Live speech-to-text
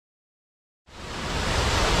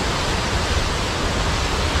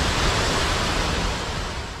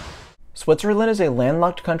Switzerland is a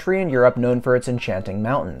landlocked country in Europe known for its enchanting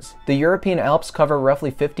mountains. The European Alps cover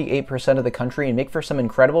roughly 58% of the country and make for some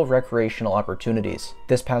incredible recreational opportunities.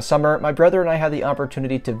 This past summer, my brother and I had the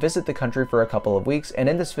opportunity to visit the country for a couple of weeks, and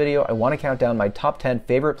in this video I want to count down my top 10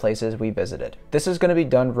 favorite places we visited. This is going to be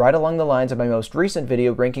done right along the lines of my most recent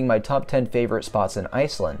video ranking my top 10 favorite spots in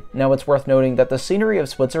Iceland. Now it's worth noting that the scenery of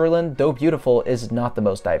Switzerland, though beautiful, is not the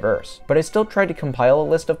most diverse. But I still tried to compile a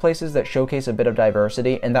list of places that showcase a bit of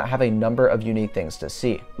diversity and that have a number of unique things to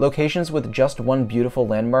see. Locations with just one beautiful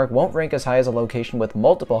landmark won't rank as high as a location with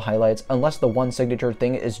multiple highlights unless the one signature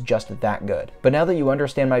thing is just that good. But now that you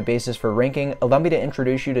understand my basis for ranking, allow me to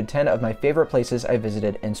introduce you to 10 of my favorite places I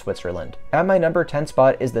visited in Switzerland. At my number 10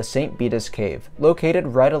 spot is the St. Vitus Cave. Located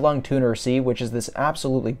right along Thuner See, which is this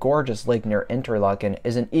absolutely gorgeous lake near Interlaken,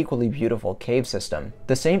 is an equally beautiful cave system.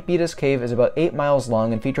 The St. Vitus Cave is about 8 miles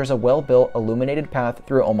long and features a well-built illuminated path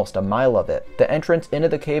through almost a mile of it. The entrance into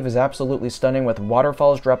the cave is absolutely stunning, with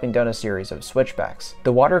waterfalls dropping down a series of switchbacks.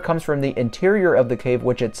 The water comes from the interior of the cave,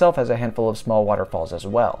 which itself has a handful of small waterfalls as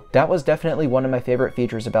well. That was definitely one of my favorite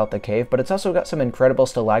features about the cave, but it's also got some incredible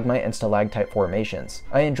stalagmite and stalactite formations.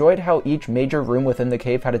 I enjoyed how each major room within the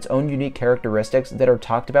cave had its own unique characteristics that are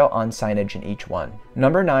talked about on signage in each one.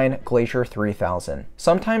 Number 9. Glacier 3000.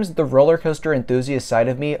 Sometimes the roller coaster enthusiast side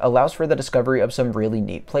of me allows for the discovery of some really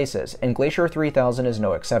neat places, and Glacier 3000 is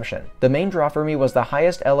no exception. The main draw for me was the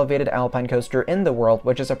highest elevated alpine coaster in the world,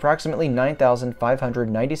 which is approximately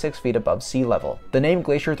 9,596 feet above sea level. The name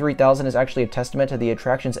Glacier 3000 is actually a testament to the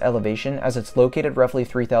attraction's elevation, as it's located roughly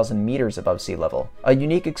 3,000 meters above sea level. A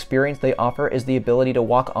unique experience they offer is the ability to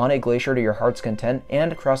walk on a glacier to your heart's content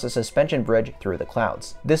and cross a suspension bridge through the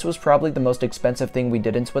clouds. This was probably the most expensive thing we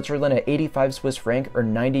did in Switzerland at 85 Swiss franc or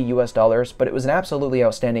 $90 US, but it was an absolutely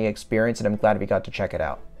outstanding experience and I'm glad we got to check it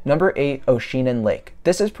out. Number 8. Oceanen Lake.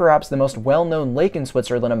 This is perhaps the most well-known lake in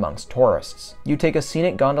Switzerland amongst tourists. You take a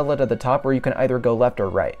scenic gondola to the top where you can either go left or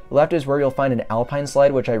right. Left is where you'll find an alpine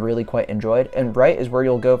slide, which I really quite enjoyed, and right is where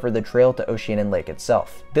you'll go for the trail to Oceanen Lake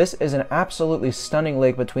itself. This is an absolutely stunning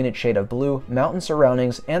lake between its shade of blue, mountain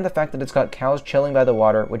surroundings, and the fact that it's got cows chilling by the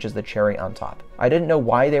water, which is the cherry on top. I didn't know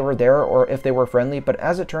why they were there or if they were friendly, but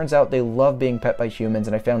as it turns out, they love being pet by humans,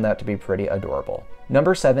 and I found that to be pretty adorable.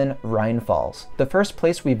 Number 7. Rhine Falls. The first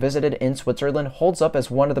place we visited in Switzerland holds up as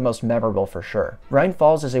one of the most memorable for sure. Rhine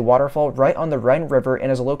Falls is a waterfall right on the Rhine River and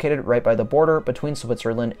is located right by the border between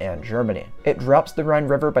Switzerland and Germany. It drops the Rhine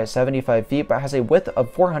River by 75 feet but has a width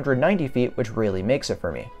of 490 feet, which really makes it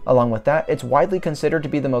for me. Along with that, it's widely considered to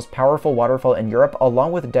be the most powerful waterfall in Europe,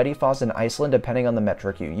 along with Dettifoss in Iceland depending on the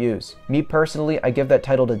metric you use. Me personally, I give that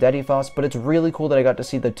title to Dettifoss, but it's really cool that I got to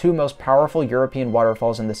see the two most powerful European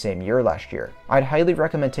waterfalls in the same year last year. I'd highly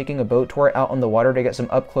recommend taking a boat tour out on the water to get some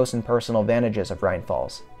up-close and personal advantages of Rhine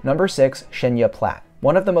Falls. Number 6. Schienne Platte.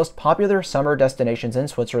 One of the most popular summer destinations in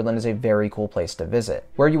Switzerland is a very cool place to visit.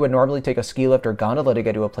 Where you would normally take a ski lift or gondola to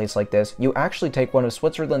get to a place like this, you actually take one of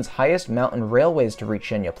Switzerland's highest mountain railways to reach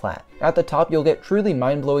Schienne Platte. At the top, you'll get truly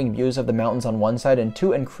mind-blowing views of the mountains on one side and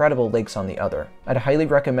two incredible lakes on the other. I'd highly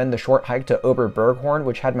recommend the short hike to Oberberghorn,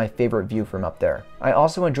 which had my favorite view from up there. I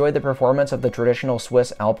also enjoyed the performance of the traditional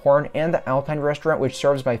Swiss Alphorn and the Alpine restaurant, which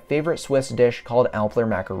serves my favorite Swiss dish called Alpler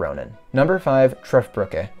Macaronen. Number 5.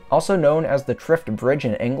 Triftbrücke. Also known as the Trift Bridge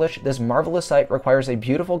in English, this marvelous site requires a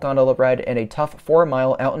beautiful gondola ride and a tough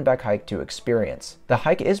 4-mile out and back hike to experience. The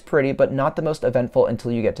hike is pretty, but not the most eventful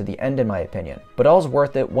until you get to the end in my opinion. But all's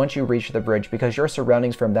worth it once you reach the bridge because your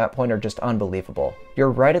surroundings from that point are just unbelievable.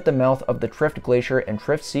 You're right at the mouth of the Trift Glacier and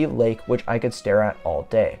Trift See Lake, which I could stare at all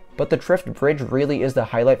day. But the Trift Bridge really is the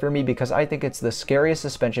highlight for me because I think it's the scariest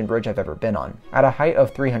suspension bridge I've ever been on. At a height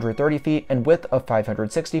of 330 feet and width of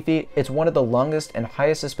 560 feet, it's one of the longest and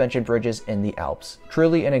highest suspension bridges in the Alps.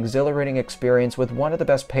 Truly an exhilarating experience with one of the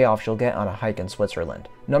best payoffs you'll get on a hike in Switzerland.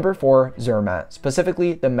 Number 4. Zermatt,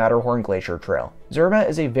 specifically the Matterhorn Glacier Trail. Zermatt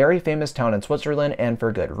is a very famous town in Switzerland, and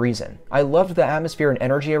for good reason. I loved the atmosphere and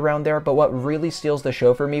energy around there, but what really steals the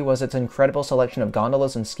show for me was its incredible selection of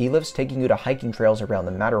gondolas and ski lifts taking you to hiking trails around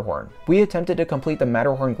the Matterhorn. We attempted to complete the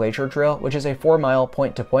Matterhorn Glacier Trail, which is a 4-mile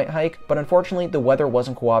point-to-point hike, but unfortunately the weather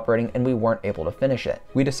wasn't cooperating and we weren't able to finish it.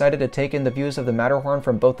 We decided to take in the views of the Matterhorn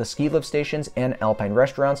from both the ski lift stations and alpine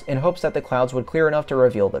restaurants in hopes that the clouds would clear enough to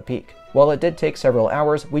reveal the peak. While it did take several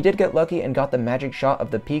hours, we did get lucky and got the magic shot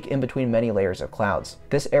of the peak in between many layers of clouds.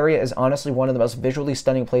 This area is honestly one of the most visually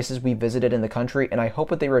stunning places we visited in the country, and I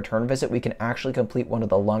hope with a return visit we can actually complete one of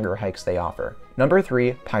the longer hikes they offer. Number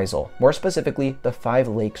 3, Pisel, more specifically the Five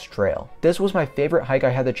Lakes Trail. This was my favorite hike I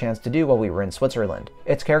had the chance to do while we were in Switzerland.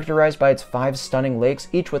 It's characterized by its 5 stunning lakes,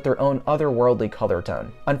 each with their own otherworldly color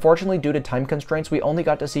tone. Unfortunately, due to time constraints, we only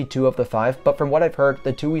got to see 2 of the 5, but from what I've heard,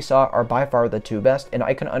 the 2 we saw are by far the 2 best, and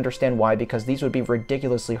I can understand why because these would be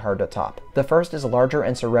ridiculously hard to top. The first is larger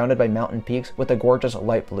and surrounded by mountain peaks with a gorgeous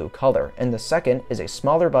light blue color, and the second is a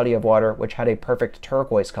smaller body of water which had a perfect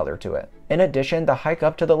turquoise color to it. In addition, the hike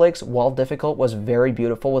up to the lakes, while difficult, was very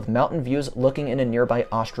beautiful with mountain views looking into nearby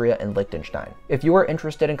Austria and Liechtenstein. If you are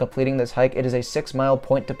interested in completing this hike, it is a 6-mile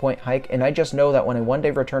point-to-point hike, and I just know that when I one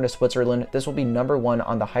day return to Switzerland, this will be number 1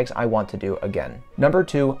 on the hikes I want to do again. Number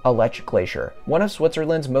 2, Aletsch Glacier. One of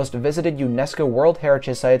Switzerland's most visited UNESCO World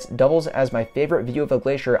Heritage Sites, doubles as my favorite view of a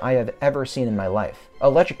glacier I have ever seen in my life.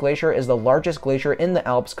 Aletsch Glacier is the largest glacier in the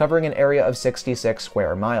Alps, covering an area of 66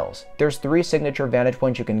 square miles. There's 3 signature vantage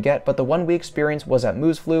points you can get, but the one we experienced was at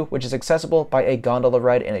Moosflue, which is accessible by a gondola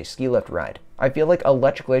ride and a ski lift ride. I feel like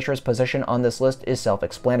Aletsch Glacier's position on this list is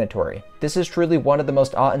self-explanatory. This is truly one of the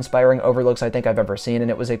most awe-inspiring overlooks I think I've ever seen,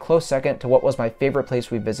 and it was a close second to what was my favorite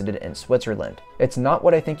place we visited in Switzerland. It's not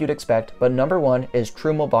what I think you'd expect, but number 1 is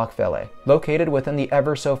Trummelbachfälle. Located within the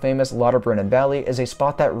ever-so-famous Lauterbrunnen Valley is a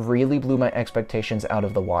spot that really blew my expectations out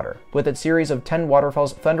of the water. With its series of 10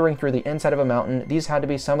 waterfalls thundering through the inside of a mountain, these had to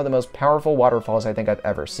be some of the most powerful waterfalls I think I've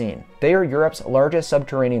ever seen. They are Europe's largest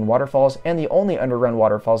subterranean waterfalls and the only underground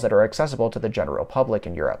waterfalls that are accessible to the general public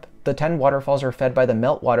in Europe. The 10 waterfalls are fed by the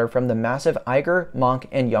meltwater from the massive Eiger, Monk,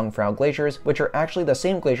 and Jungfrau glaciers, which are actually the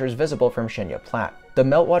same glaciers visible from Shinja Platte. The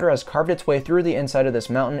meltwater has carved its way through the inside of this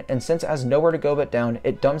mountain, and since it has nowhere to go but down,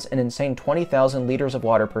 it dumps an insane 20,000 liters of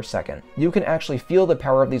water per second. You can actually feel the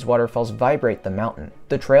power of these waterfalls vibrate the mountain.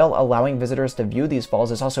 The trail allowing visitors to view these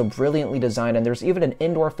falls is also brilliantly designed, and there's even an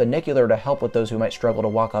indoor funicular to help with those who might struggle to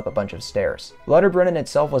walk up a bunch of stairs. Lauterbrunnen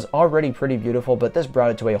itself was already pretty beautiful, but this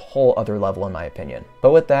brought it to a whole other level in my opinion.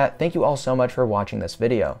 But with that, thank you all so much for watching this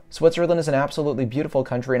video. Switzerland is an absolutely beautiful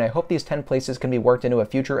country, and I hope these 10 places can be worked into a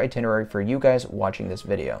future itinerary for you guys watching this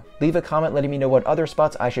video. Leave a comment letting me know what other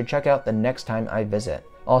spots I should check out the next time I visit.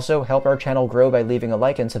 Also, help our channel grow by leaving a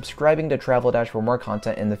like and subscribing to Travel Dash for more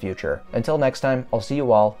content in the future. Until next time, I'll see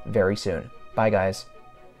you all very soon. Bye guys.